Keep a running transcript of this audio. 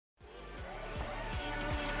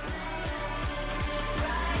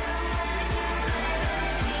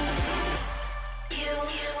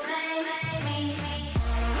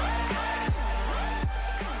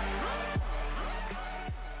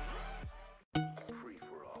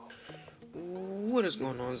What is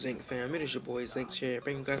going on, Zinkz fam? It is your boy Zinkz here,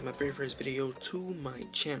 bringing you guys my very first video to my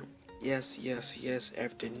channel. Yes,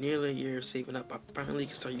 after nearly a year of saving up, I finally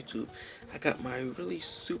can start YouTube. I got my really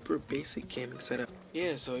super basic gaming setup.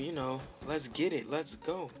 Yeah, so you know, let's get it, let's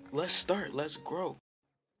go. Let's start, let's grow.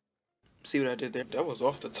 See what I did there? That was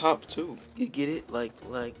off the top too. You get it? Like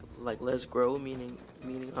let's grow, meaning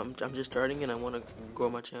I'm just starting and I want to grow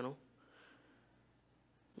my channel.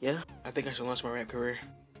 Yeah, I think I should launch my rap career.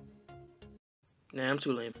 Nah, I'm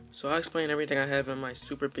too lame. So I'll explain everything I have in my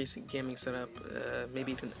super basic gaming setup,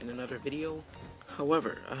 maybe in another video.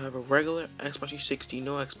 However, I have a regular Xbox 360,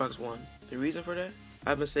 no Xbox One. The reason for that?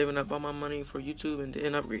 I've been saving up all my money for YouTube and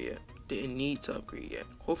didn't upgrade yet. Didn't need to upgrade yet.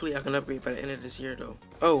 Hopefully I can upgrade by the end of this year though.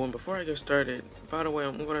 Oh, and before I get started, by the way,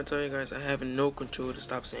 I'm gonna tell you guys I have no control to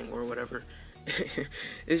stop saying or whatever.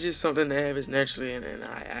 It's just something that happens naturally, and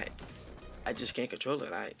I just can't control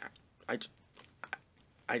it.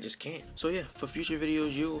 I just can't. So yeah, for future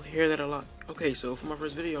videos, you'll hear that a lot. Okay, so for my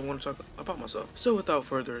first video, I'm going to talk about myself. So without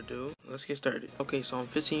further ado, let's get started. Okay, so I'm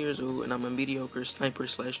 15 years old, and I'm a mediocre sniper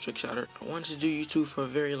slash trick shotter. I wanted to do YouTube for a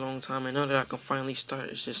very long time, and now that I can finally start,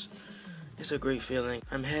 it's a great feeling.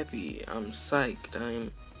 I'm happy, I'm psyched,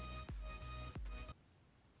 I'm...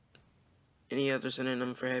 Any other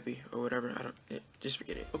synonym for happy or whatever, just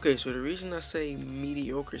forget it. Okay, so the reason I say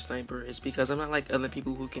mediocre sniper is because I'm not like other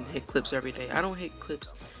people who can hit clips every day. I don't hit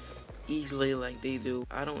clips easily like they do.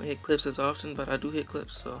 I don't hit clips as often, but I do hit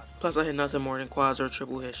clips, so. Plus I hit nothing more than quads or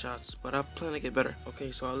triple headshots, but I plan to get better.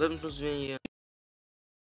 Okay, so I live in Pennsylvania.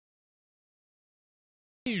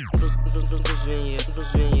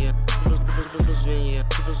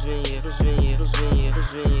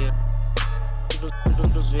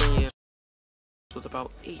 With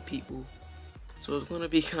about 8 people, so it's going to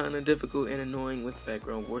be kind of difficult and annoying with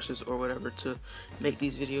background voices or whatever to make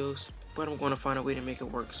these videos, but I'm going to find a way to make it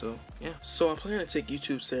work. So yeah, so I plan to take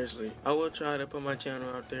YouTube seriously. I will try to put my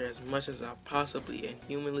channel out there as much as I possibly and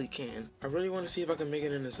humanly can. I really want to see if I can make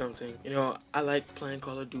it into something. You know, I like playing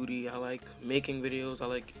Call of Duty, I like making videos, I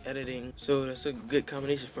like editing, so that's a good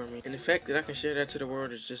combination for me, and the fact that I can share that to the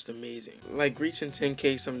world is just amazing. Like reaching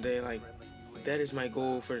 10K someday, like that is my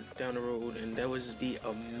goal for down the road, and that would just be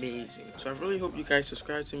amazing. So I really hope you guys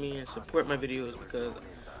subscribe to me and support my videos, because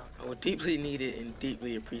I would deeply need it and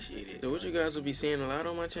deeply appreciate it. So what you guys will be seeing a lot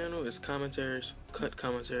on my channel is commentaries, cut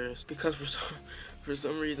commentaries, because for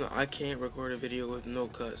some reason I can't record a video with no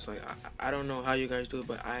cuts. Like I don't know how you guys do it,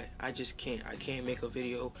 but I just can't. I can't make a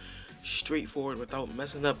video straightforward without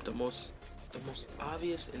messing up the most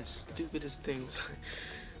obvious and stupidest things.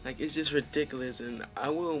 Like, it's just ridiculous, and I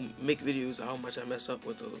will make videos how much I mess up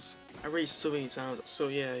with those. I rage so many times. So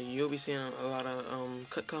yeah, you'll be seeing a lot of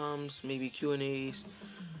cut comms, maybe Q&As,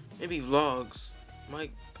 maybe vlogs.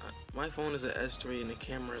 My phone is an S3 and the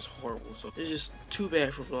camera is horrible, so it's just too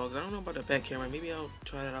bad for vlogs. I don't know about the back camera. Maybe I'll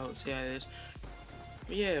try that out and see how it is.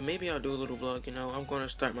 But yeah, maybe I'll do a little vlog. You know, I'm gonna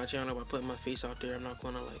start my channel by putting my face out there. I'm not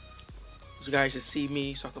gonna like you guys to see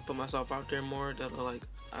me, so I can put myself out there more. That'll like,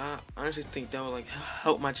 I honestly think that would like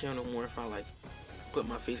help my channel more if I like put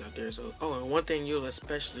my face out there. So, oh, and one thing you'll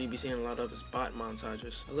especially be seeing a lot of is bot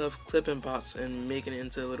montages. I love clipping bots and making it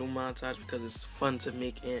into a little montage because it's fun to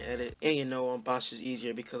make and edit. And you know, on bots is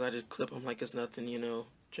easier because I just clip them like it's nothing, you know,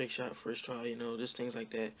 trick shot, first try, you know, just things like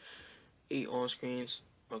that. 8 on screens.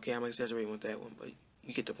 Okay, I'm exaggerating with that one, but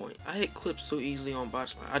you get the point. I hit clips so easily on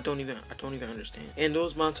bots, I don't even understand. And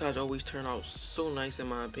those montages always turn out so nice in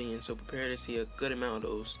my opinion, so prepare to see a good amount of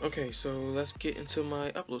those. Okay, so let's get into my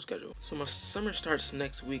upload schedule. So my summer starts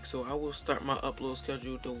next week, so I will start my upload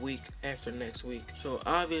schedule the week after next week. So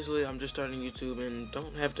obviously I'm just starting YouTube and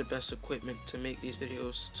don't have the best equipment to make these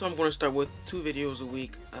videos. So I'm going to start with 2 videos a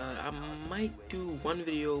week. I might do 1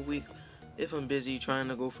 video a week if I'm busy trying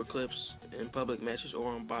to go for clips in public matches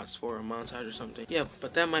or on bots for a montage or something. Yeah,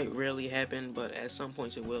 but that might rarely happen, but at some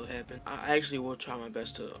points it will happen. I actually will try my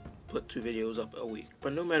best to put 2 videos up a week.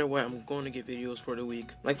 But no matter what, I'm going to get videos for the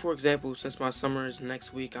week. Like for example, since my summer is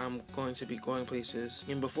next week, I'm going to be going places.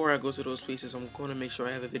 And before I go to those places, I'm going to make sure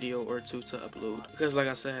I have a video or 2 to upload. Because like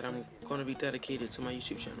I said, I'm going to be dedicated to my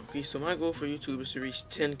YouTube channel. Okay, so my goal for YouTube is to reach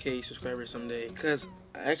 10K subscribers someday. Because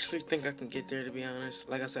I actually think I can get there, to be honest.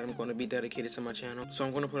 Like I said, I'm going to be dedicated to my channel, so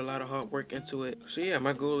I'm going to put a lot of hard work into it. So yeah,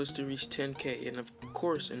 my goal is to reach 10K, and of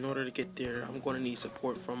course, in order to get there, I'm going to need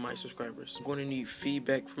support from my subscribers. I'm going to need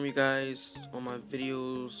feedback from you guys on my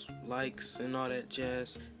videos, likes, and all that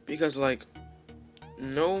jazz. Because like,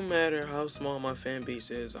 no matter how small my fan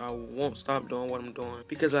base is, I won't stop doing what I'm doing,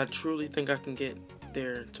 because I truly think I can get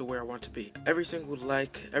there to where I want to be. Every single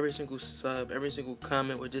like, every single sub, every single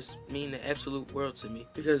comment would just mean the absolute world to me,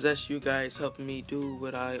 because that's you guys helping me do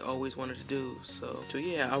what I always wanted to do. So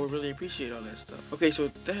yeah, I would really appreciate all that stuff. Okay, so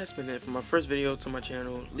that has been it for my first video to my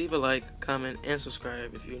channel. Leave a like, comment, and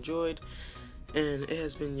subscribe if you enjoyed. And it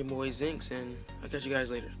has been your boy Zinkz, and I'll catch you guys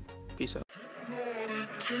later. Peace out.